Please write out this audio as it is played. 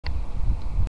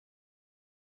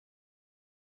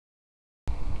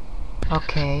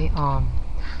Okay, I'm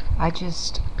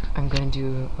gonna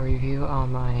do a review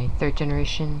on my 3rd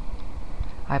generation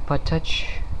iPod Touch.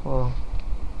 Well,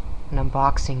 an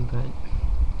unboxing, but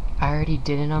I already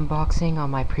did an unboxing on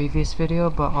my previous video,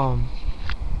 but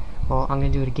well, I'm gonna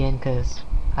do it again because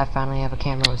I finally have a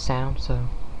camera with sound. So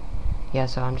yeah,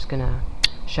 so I'm just gonna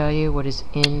show you what is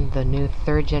in the new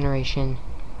 3rd generation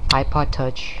iPod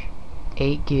Touch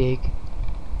 8 gig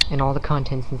and all the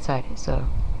contents inside it. So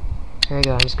here we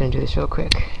go. I'm just gonna do this real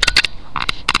quick.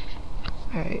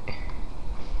 Alright.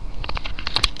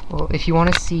 Well, if you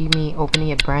want to see me opening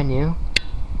it brand new,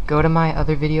 go to my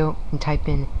other video and type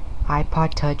in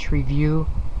iPod Touch review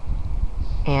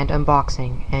and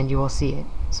unboxing, and you will see it.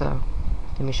 So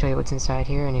let me show you what's inside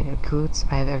here, and it includes,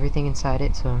 I have everything inside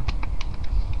it. So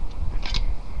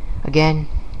again,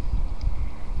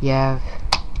 you have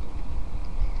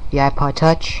the iPod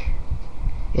Touch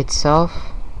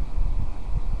itself,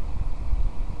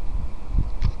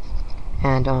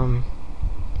 and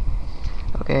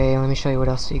okay, let me show you what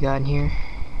else you got in here.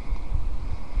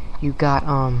 You got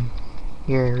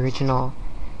your original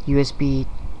USB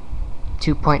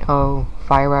 2.0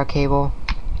 firewire cable,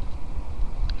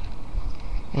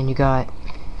 and you got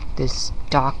this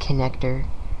dock connector.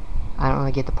 I don't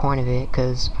really get the point of it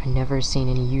because I never seen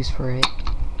any use for it.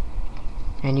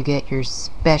 And you get your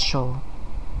special,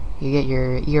 you get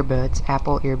your earbuds,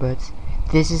 Apple earbuds.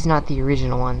 This is not the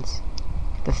original ones.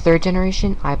 The 3rd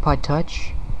generation iPod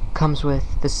Touch comes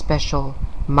with the special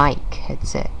mic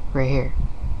headset right here.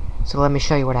 So let me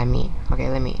show you what I mean. Okay,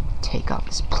 let me take off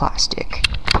this plastic.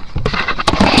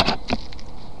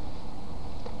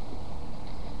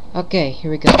 Okay, here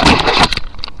we go.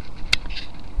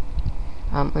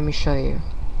 Let me show you.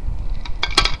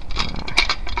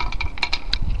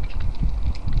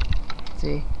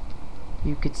 See,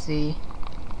 you could see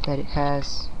that it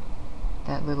has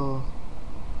that little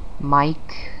mic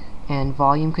and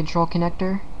volume control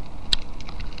connector.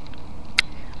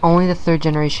 Only the 3rd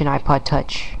generation iPod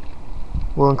Touch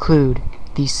will include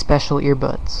these special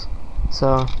earbuds.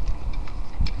 So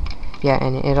yeah,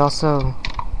 and it also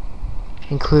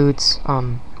includes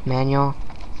manual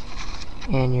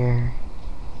and your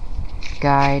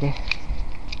guide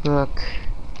book,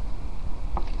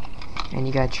 and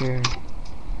you got your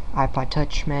iPod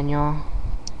Touch manual.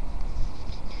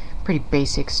 Pretty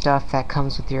basic stuff that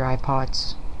comes with your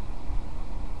iPods.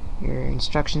 Your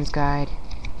instructions guide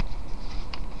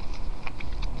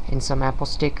and some Apple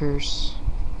stickers.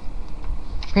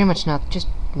 Pretty much not just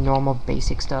normal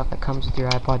basic stuff that comes with your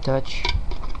iPod Touch.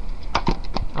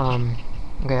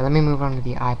 Okay, let me move on to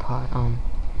the iPod.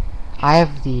 I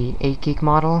have the 8 gig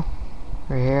model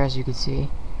right here, as you can see.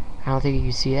 I don't think you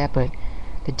can see that, but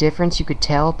the difference you could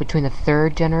tell between the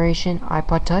 3rd generation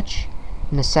iPod Touch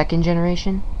and the 2nd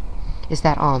generation is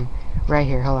that right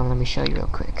here. Hold on, let me show you real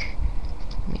quick.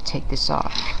 Let me take this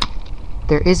off.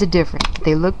 There is a difference.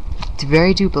 They look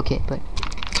very duplicate, but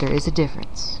there is a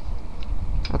difference.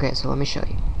 Okay, so let me show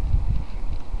you.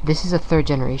 This is a 3rd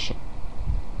generation.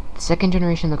 The 2nd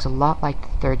generation looks a lot like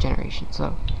the 3rd generation.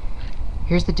 So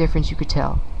here's the difference you could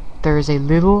tell. There is a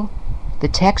little, the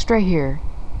text right here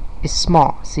is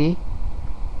small, see?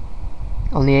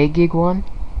 On the 8 gig one,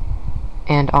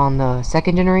 and on the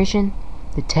 2nd generation,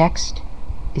 the text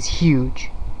is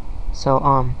huge. So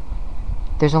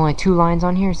there's only 2 lines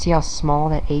on here. See how small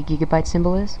that 8 gigabyte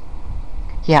symbol is?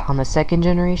 Yeah, on the 2nd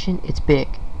generation, it's big.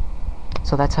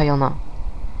 So that's how you'll know.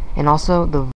 And also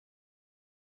the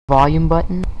volume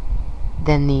button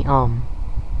than the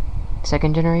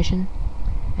 2nd generation.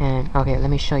 And okay, let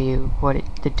me show you what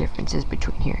the difference is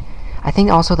between here. I think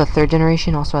also the 3rd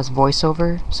generation also has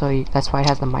voiceover, so that's why it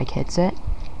has the mic headset.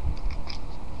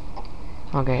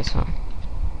 Okay, so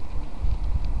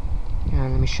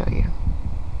let me show you.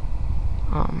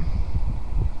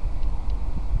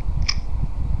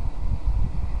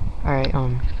 Alright,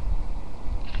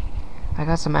 I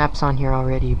got some apps on here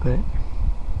already, but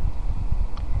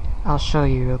I'll show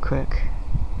you real quick.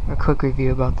 A quick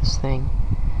review about this thing.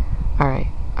 Alright,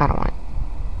 I don't want it.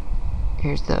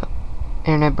 Here's the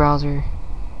internet browser.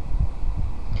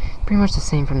 Pretty much the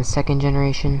same from the 2nd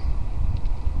generation.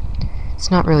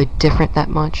 It's not really different that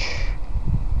much,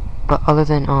 but other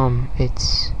than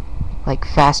it's like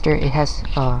faster. It has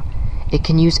it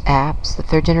can use apps. The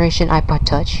 3rd generation iPod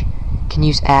Touch can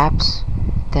use apps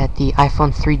that the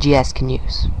iPhone 3GS can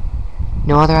use.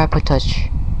 No other iPod Touch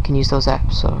can use those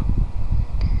apps. So,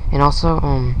 and also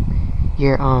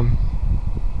your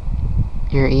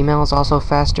email is also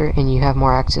faster, and you have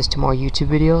more access to more YouTube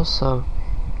videos. So,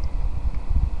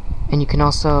 and you can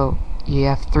also, you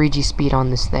have 3G speed on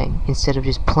this thing instead of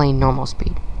just plain normal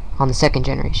speed on the 2nd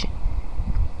generation.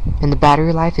 And the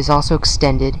battery life is also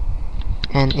extended,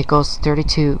 and it goes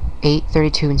 8,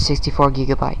 32, and 64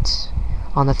 gigabytes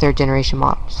on the 3rd generation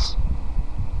models.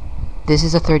 This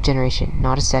is a 3rd generation,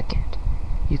 not a 2nd.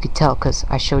 You could tell because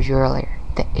I showed you earlier.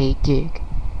 The 8 gig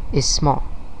is small.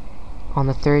 On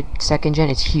the 2nd gen,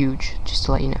 it's huge, just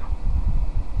to let you know.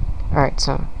 Alright,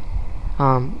 so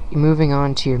moving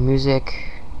on to your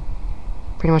music.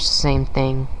 Pretty much the same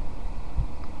thing.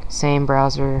 Same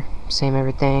browser, same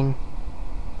everything.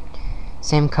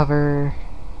 Same cover.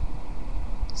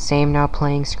 Same now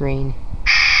playing screen.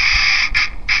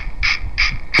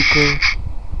 Speaker.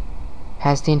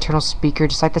 Has the internal speaker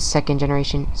just like the 2nd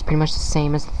generation. It's pretty much the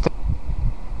same as the 3rd.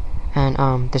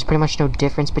 And there's pretty much no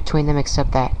difference between them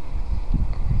except that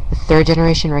the 3rd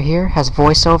generation right here has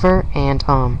voiceover, and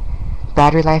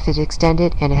battery life is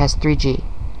extended, and it has 3G.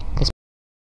 That's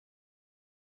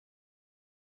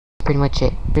pretty much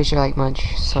it. Pretty sure like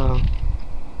much. So,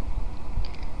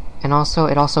 and also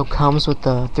it also comes with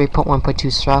the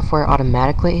 3.1.2 software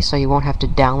automatically, so you won't have to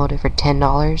download it for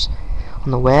 $10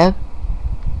 on the web.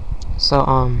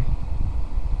 So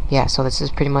yeah, so this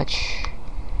is pretty much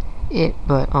it.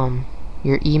 But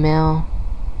your email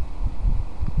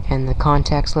and the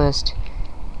contacts list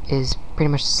is pretty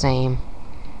much the same.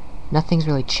 Nothing's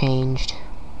really changed.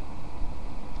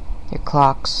 Your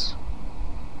clocks,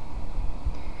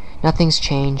 nothing's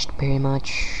changed pretty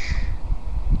much.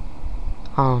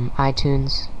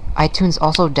 iTunes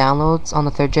also downloads on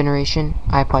the 3rd generation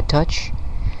iPod Touch.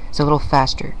 It's a little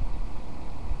faster,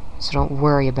 so don't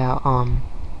worry about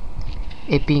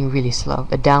it being really slow.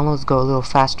 The downloads go a little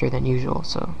faster than usual.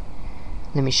 So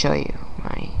let me show you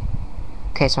my.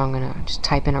 Okay, so I'm gonna just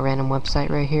type in a random website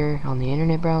right here on the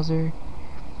internet browser.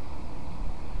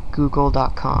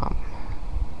 Google.com.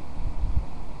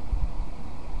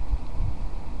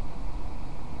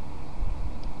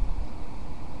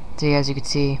 So yeah, as you can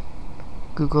see,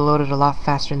 Google loaded a lot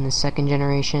faster than the 2nd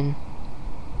generation.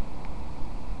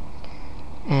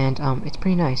 And it's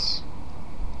pretty nice.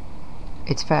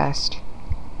 It's fast.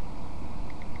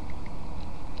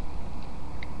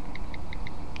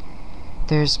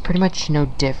 There's pretty much no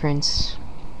difference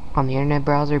on the internet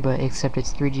browser, but except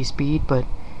it's 3G speed, but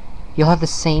you'll have the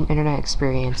same internet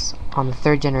experience on the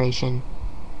 3rd generation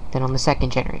than on the 2nd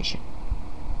generation.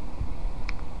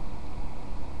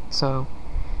 So,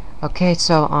 okay,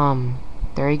 so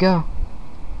there you go.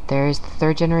 There's the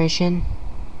 3rd generation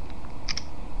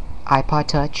iPod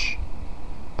Touch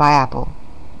by Apple.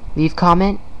 Leave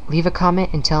a comment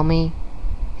and tell me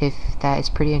if that is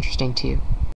pretty interesting to you.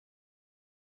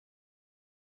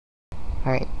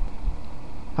 Alright.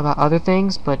 About other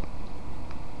things, but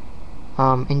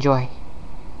enjoy.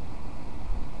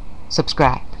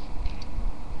 Subscribe.